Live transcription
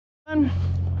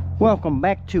Welcome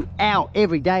back to our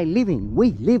everyday living.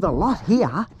 We live a lot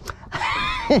here.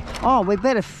 Oh, we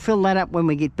better fill that up when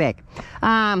we get back.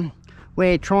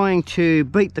 We're trying to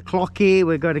beat the clock here.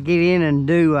 We've got to get in and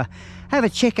do have a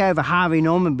check over Harvey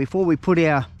Norman before we put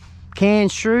our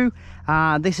cans through.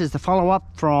 This is the follow-up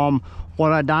from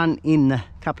what I done in a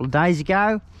couple of days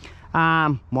ago.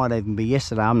 Might even be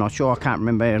yesterday, I'm not sure. I can't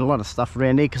remember. A lot of stuff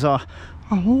around here because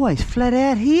I'm always flat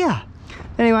out here.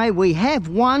 Anyway, we have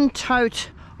one tote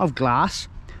of glass,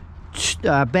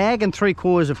 bag and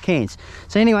 3/4 of cans.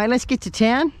 So anyway, let's get to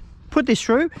town, put this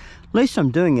through. At least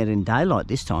I'm doing it in daylight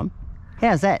this time.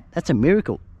 How's that? That's a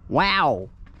miracle. Wow.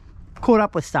 Caught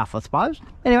up with stuff, I suppose.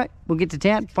 Anyway, we'll get to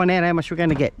town, find out how much we're going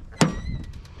to get.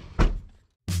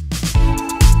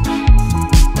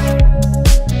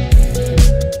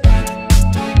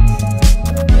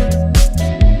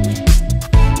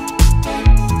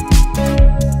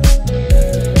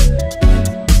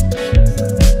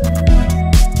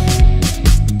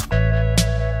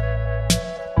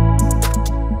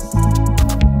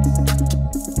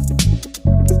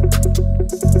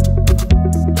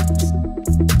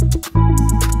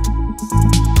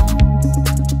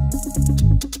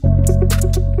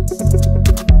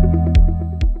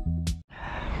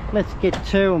 Let's get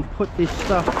to and put this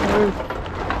stuff through.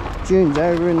 June's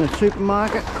over in the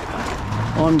supermarket.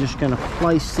 I'm just going to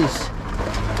place this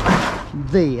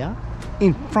there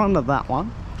in front of that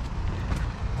one.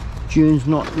 June's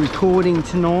not recording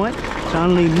tonight. It's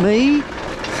only me.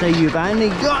 So you've only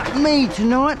got me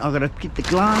tonight. I've got to get the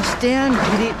glass down,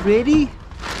 get it ready.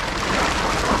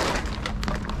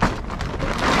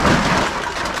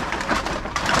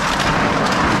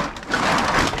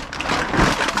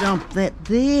 Dump that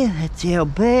there, that's our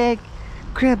bag.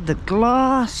 Grab the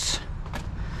glass.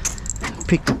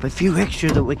 Picked up a few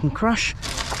extra that we can crush.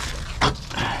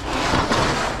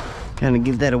 Gonna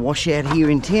give that a wash out here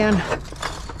in town.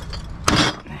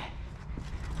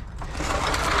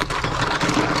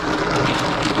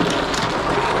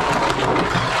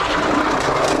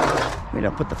 Where do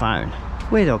I put the phone?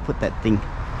 Where do I put that thing?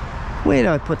 Where do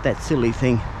I put that silly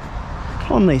thing?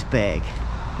 On this bag.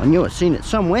 I knew I'd seen it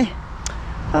somewhere.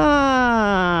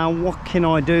 What can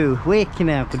I do? Where can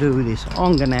I do this?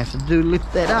 I'm gonna have to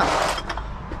lift that up.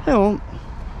 Oh,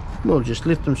 we'll just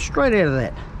lift them straight out of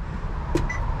that.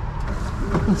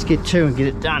 Let's get to and get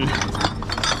it done.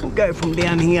 We'll go from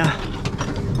down here.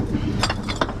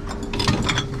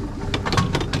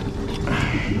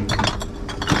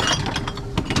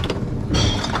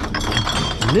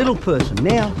 Little person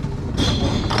now.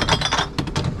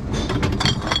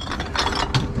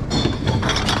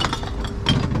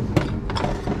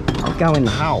 Go in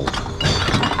the hole.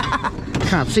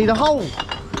 Can't see the hole.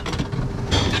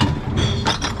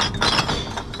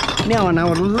 Now I know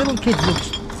what a little kid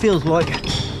feels like.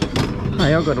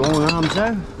 Hey, I've got long arms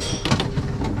though.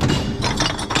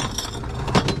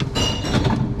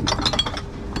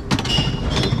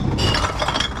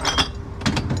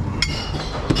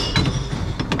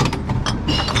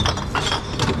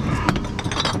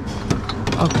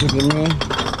 I'll get in there.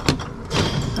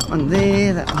 That one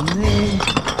there, that one there.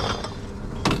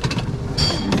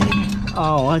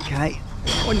 Oh, okay.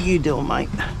 What are you doing, mate?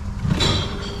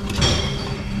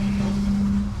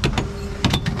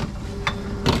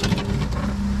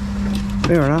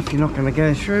 Fair enough, you're not going to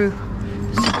go through.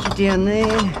 Sit you down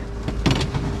there.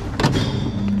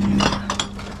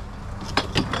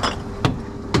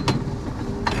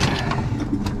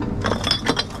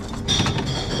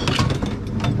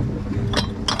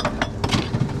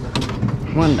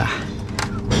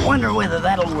 Wonder whether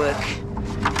that'll work.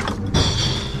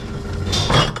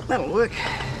 That'll work.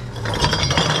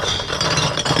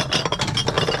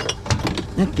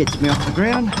 That gets me off the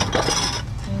ground.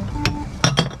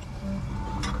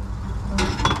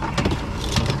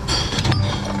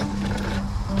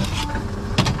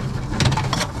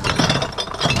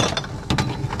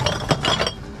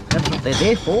 That's what they're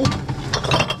there for.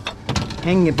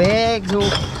 Hang your bags or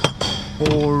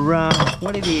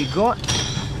whatever you got.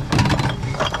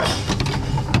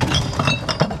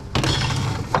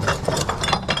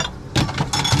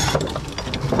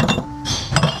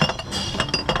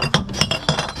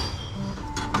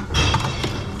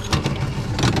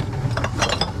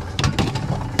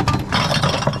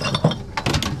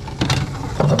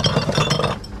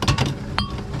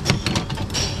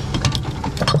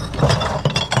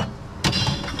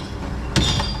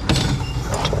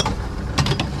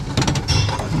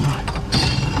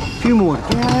 Few more to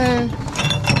go,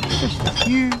 just a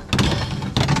few.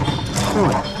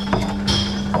 Right,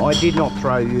 I did not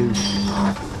throw you,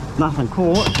 nothing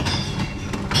caught.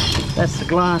 That's the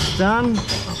glass done.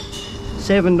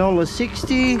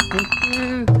 $7.60. Thank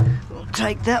you. We'll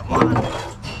take that one.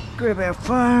 Grab our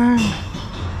phone.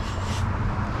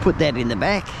 Put that in the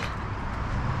back.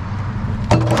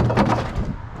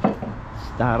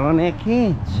 Start on our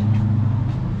cans.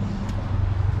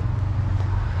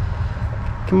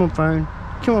 Come on, phone.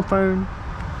 Come on, phone.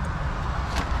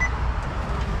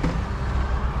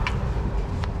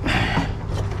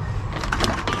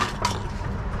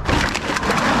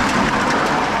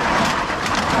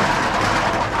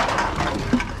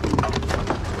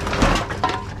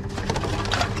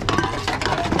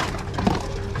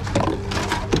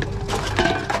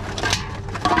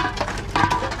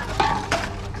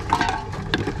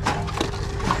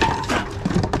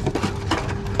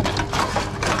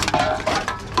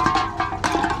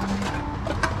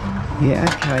 Yeah,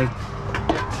 okay.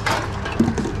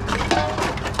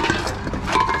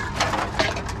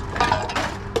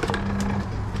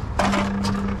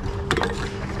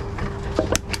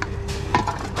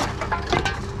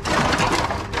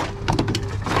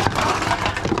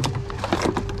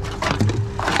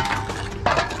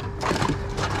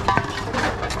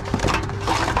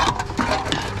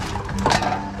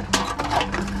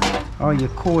 Oh, you're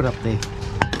caught up there.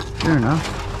 Fair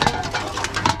enough.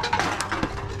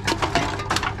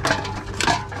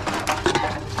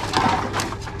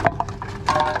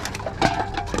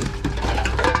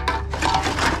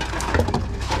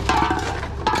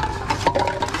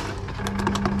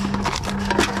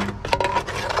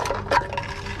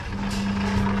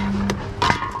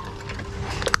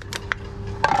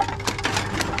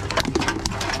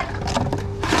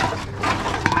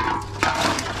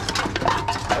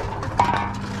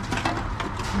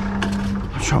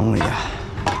 What's wrong with you?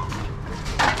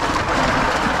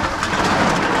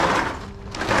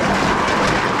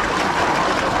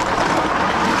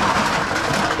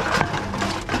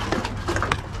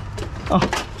 Oh,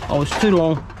 I was too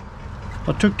long.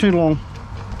 I took too long.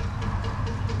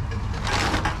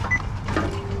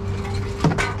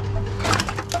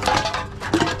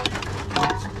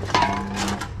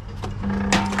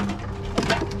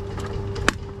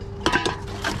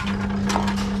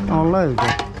 Oh, load of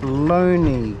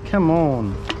baloney. Come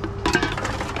on.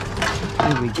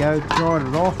 There we go. Dried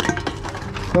it off.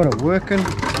 Got it working.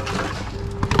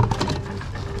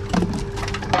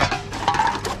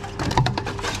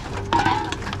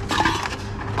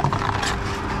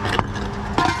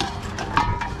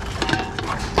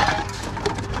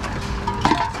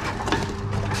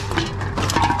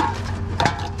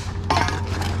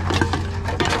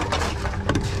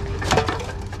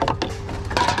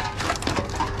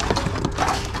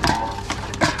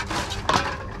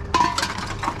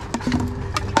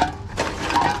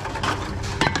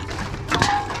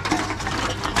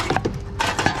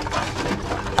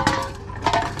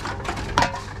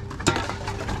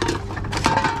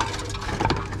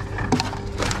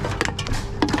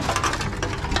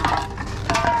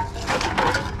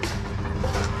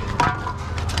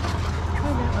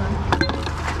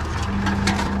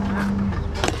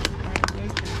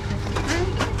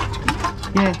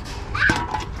 Yeah.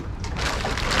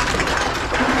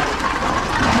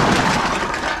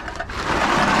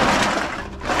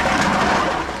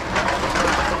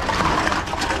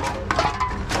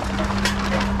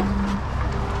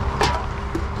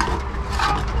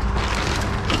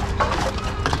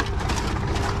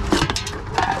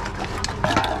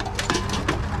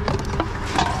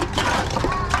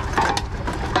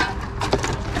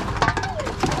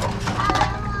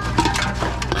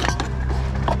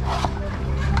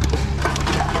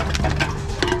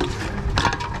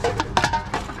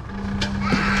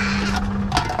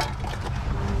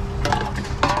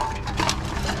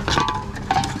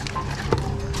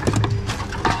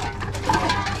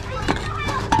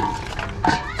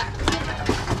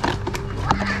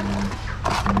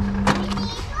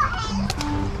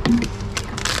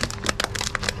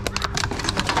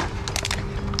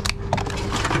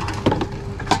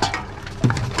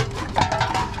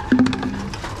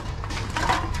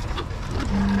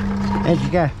 How'd you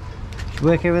go? Did you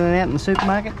work everything out in the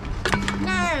supermarket?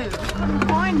 No, I couldn't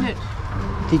find it.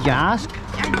 Did you ask?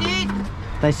 I did.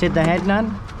 They said they had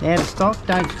none? They're out of stock?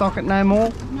 Don't stock it no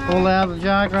more? No. All the other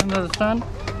jargon under the sun?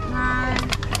 No,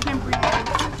 temporary.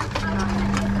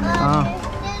 Oh.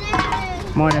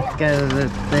 Might have to go to the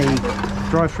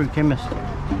drive-through chemist. Can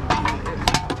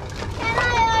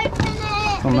I open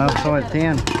it? On the other side of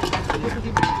town.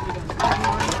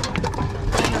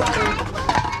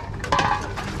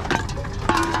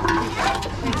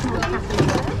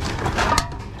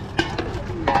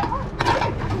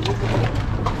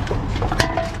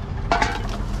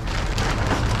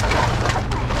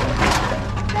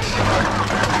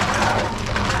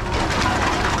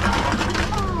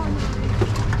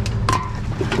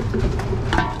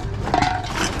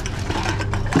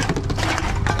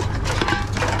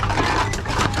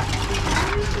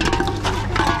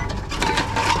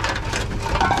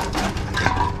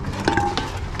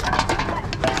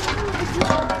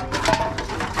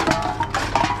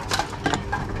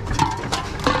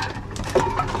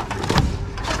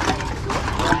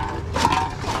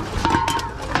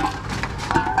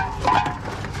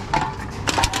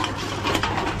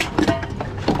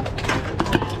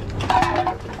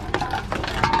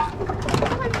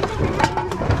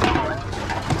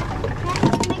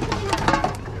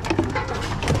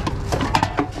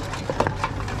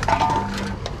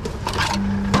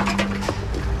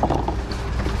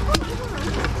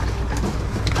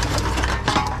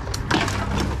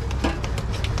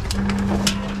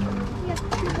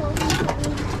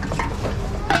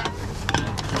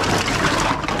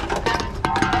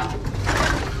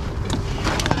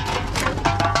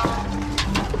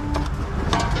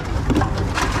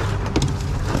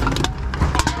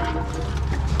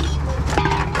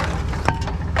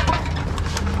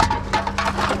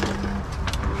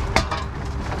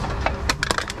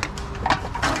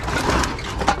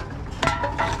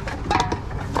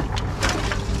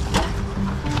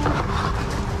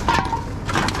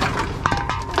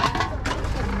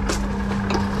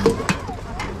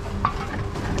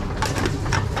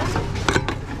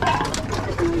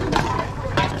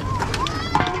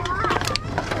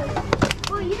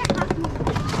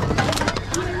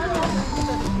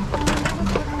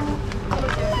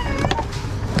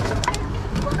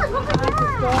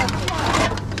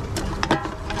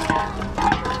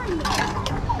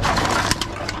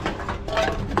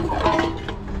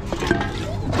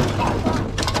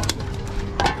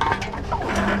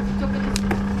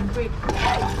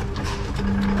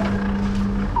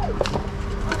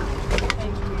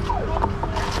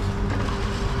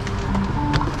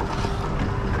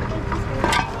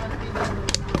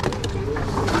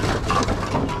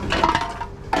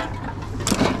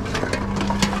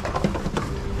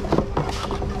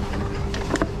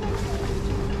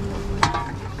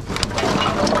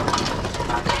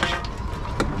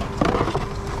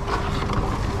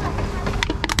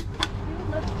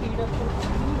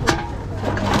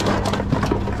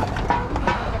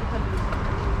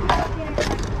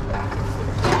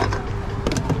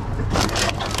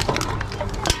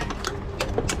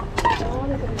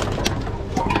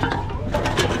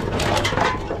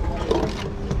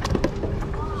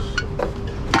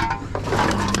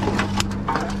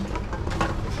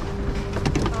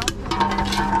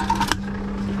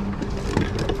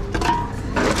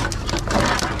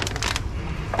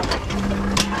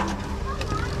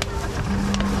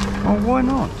 Why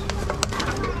not?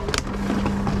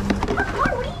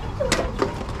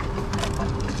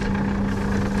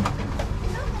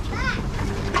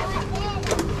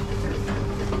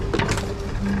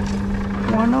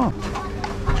 Why not?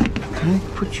 Okay,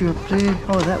 put you up there.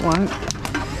 Oh, that won't.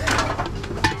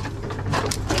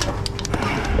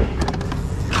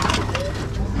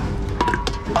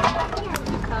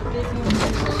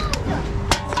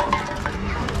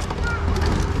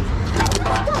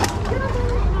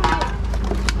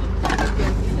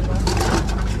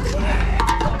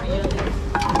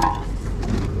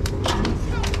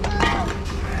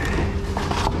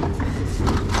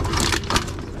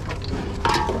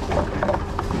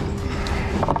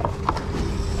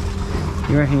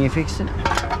 You reckon you fixed it?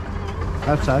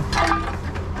 Hope so.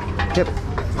 Yep.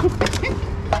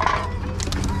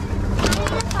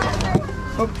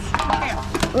 Oops.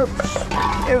 Oops.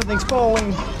 Everything's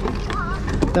falling.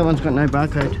 That one's got no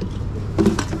barcode.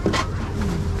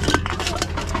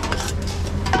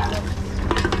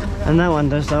 And that one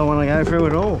does not want to go through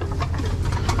at all.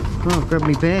 Oh, grab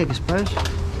me bag, I suppose.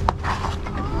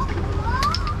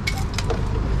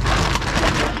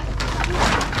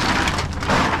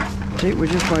 See, we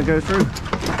just want to go through.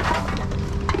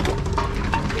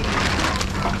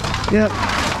 Yep.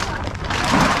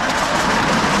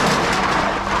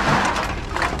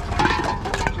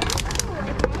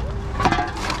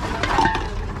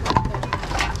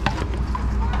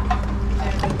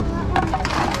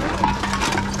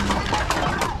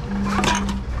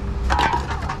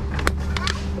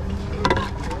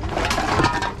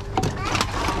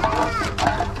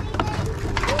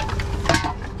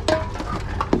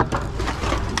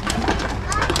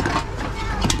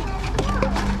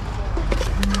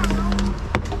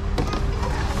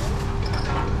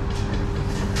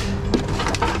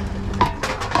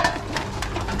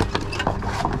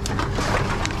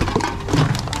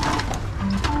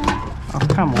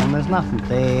 Come on, there's nothing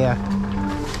there.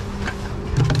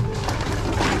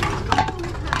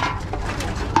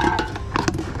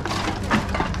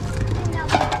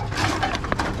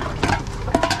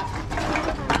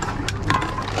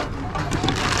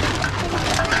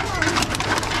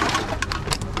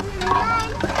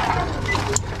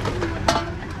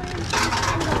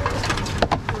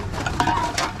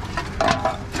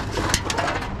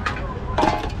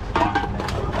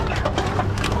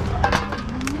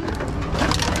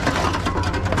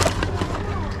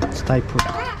 Stay put.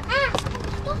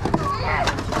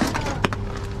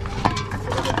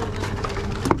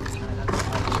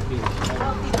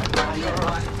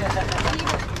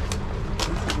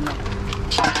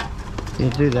 Yeah,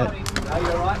 do that. Are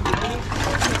you alright?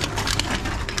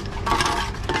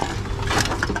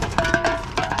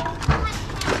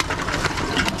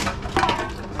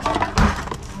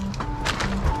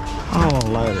 Oh,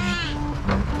 load it.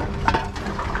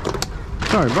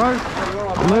 Sorry, bro.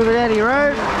 Move it out of your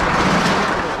road.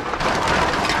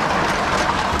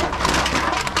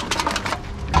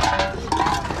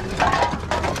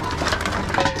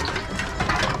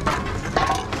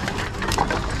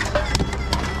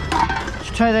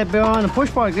 Take that behind the push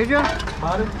bike, did you?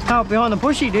 Pardon? Oh, behind the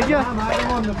pushy, did you? No, mate,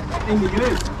 I'm on the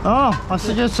Indigo. Oh, I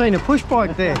just seen a push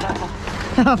bike there.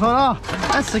 I thought, oh,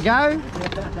 that's the go.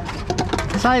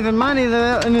 Saving money in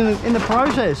the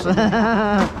process. I'm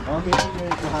Indigo,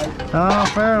 mate. Oh,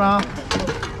 fair enough.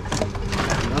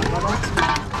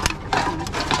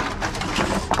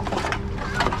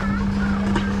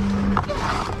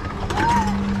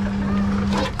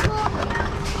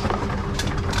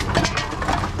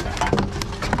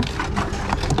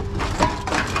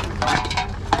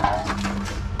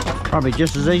 Probably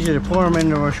just as easy to pour them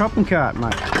into a shopping cart,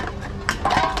 mate.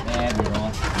 Yeah, you're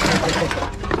right.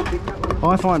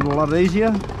 I find it a lot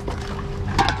easier.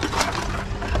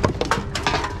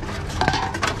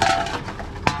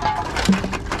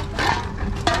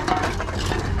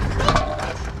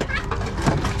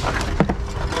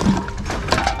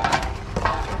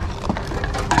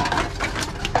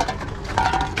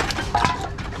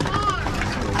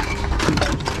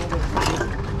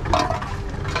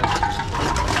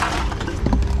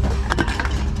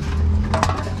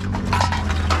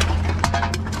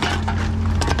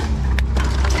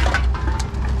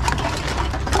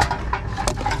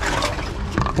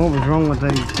 What was wrong with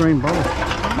the green bottle?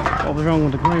 What was wrong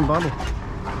with the green bottle?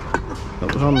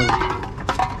 That was on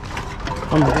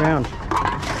the ground.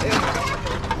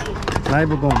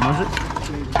 Label gone, was it?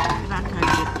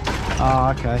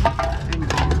 Oh, okay.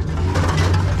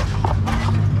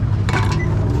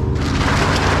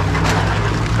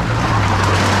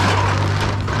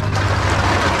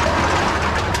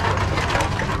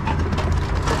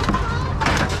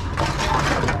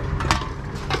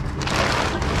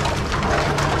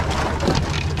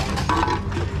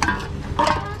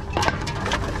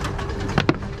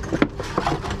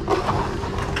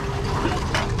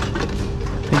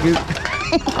 goop.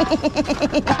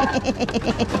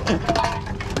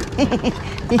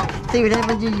 See what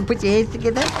happens when you put your heads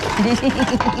together?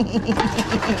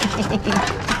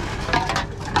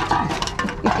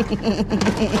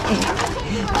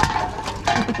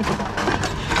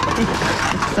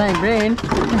 Same brand.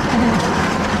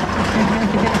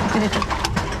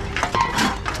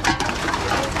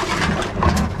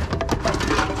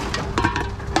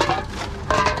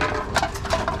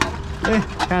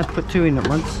 Can't put two in at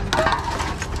once.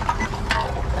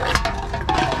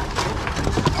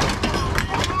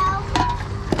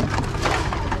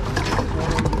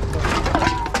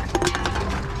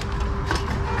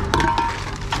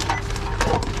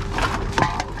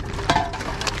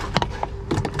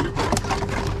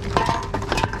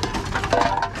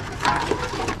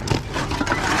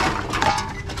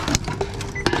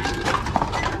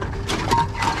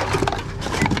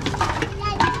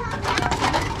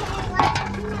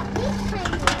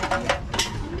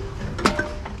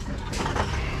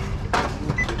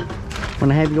 Can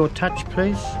I have your touch,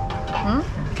 please? Huh?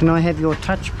 Can I have your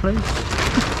touch, please?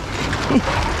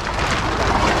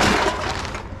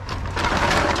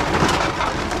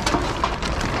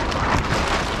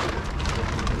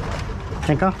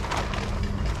 Thank you.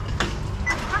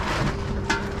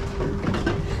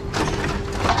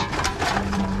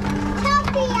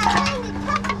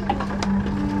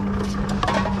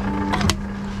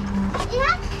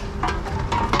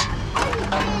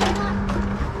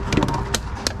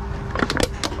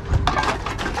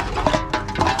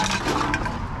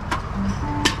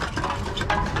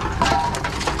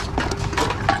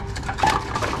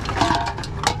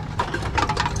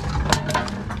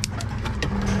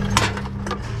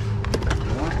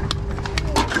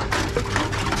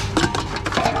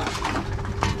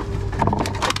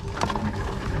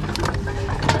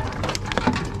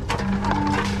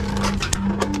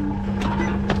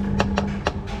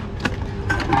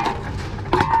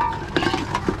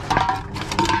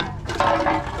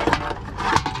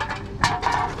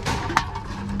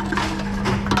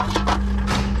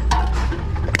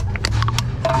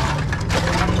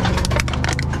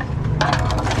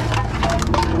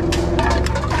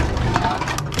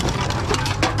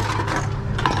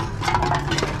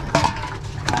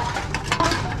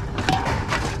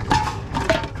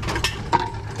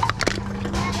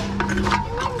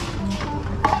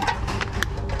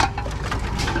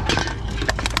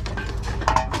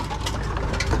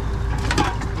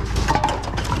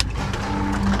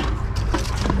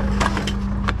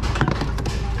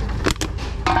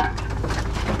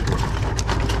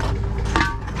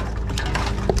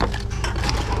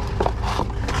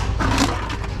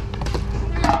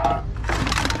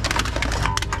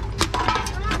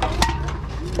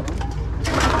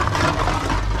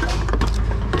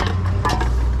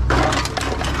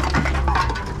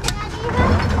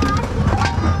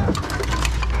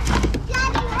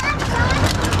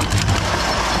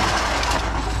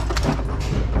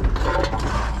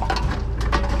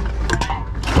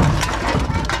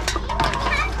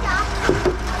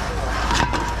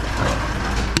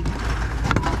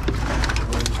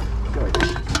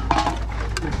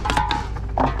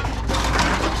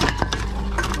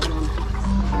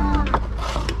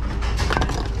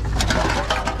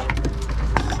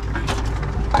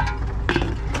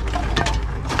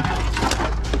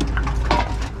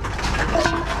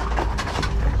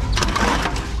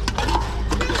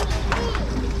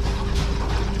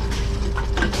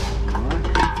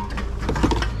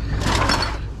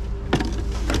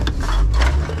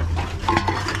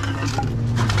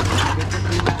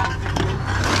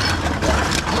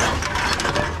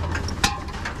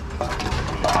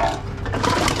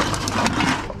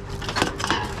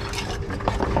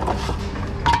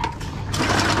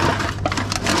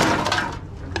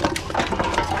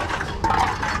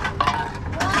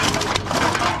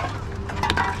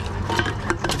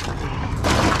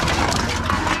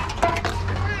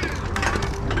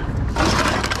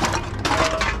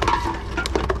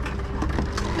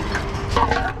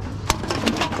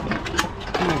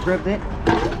 Grab that.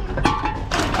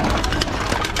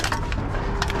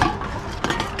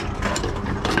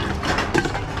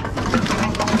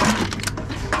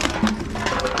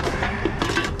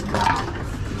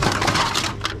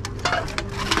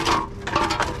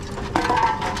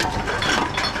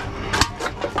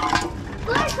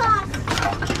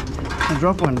 I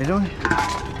dropped one, did I?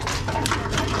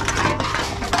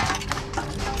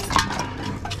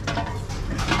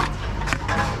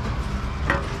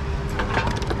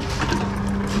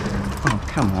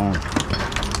 Come on.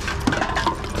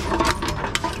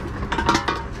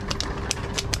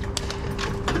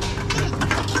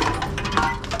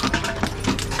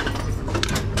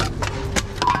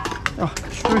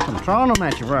 trial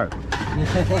match, bro.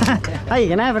 Hey, you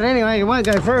can have it anyway, it won't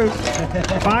go through.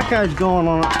 Barcode's gone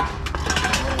on it.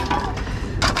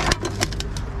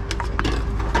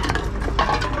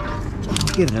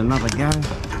 I'll give it another go.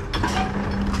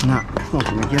 No, it's not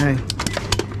gonna go.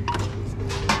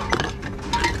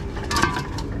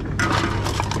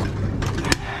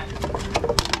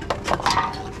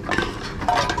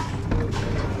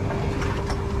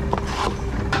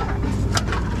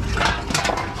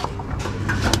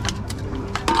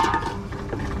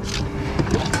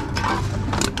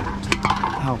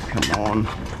 Oh, come on.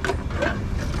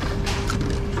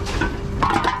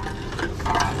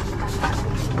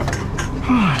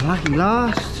 Oh, lucky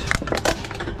last.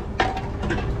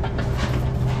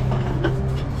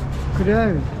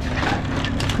 Good-o.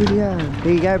 Good-o.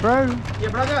 There you go, bro. Yeah,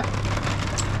 brother.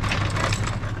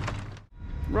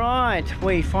 Right,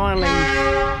 we finally...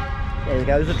 There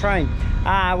goes the train.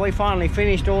 We finally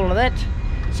finished all of that.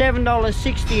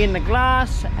 $7.60 in the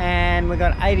glass, and we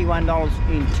got $81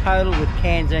 in total with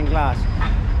cans and glass.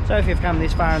 So if you've come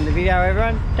this far in the video,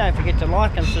 everyone, don't forget to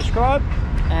like and subscribe,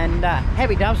 and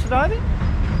happy dumpster diving.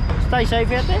 Stay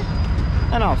safe out there,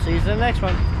 and I'll see you in the next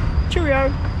one.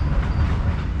 Cheerio.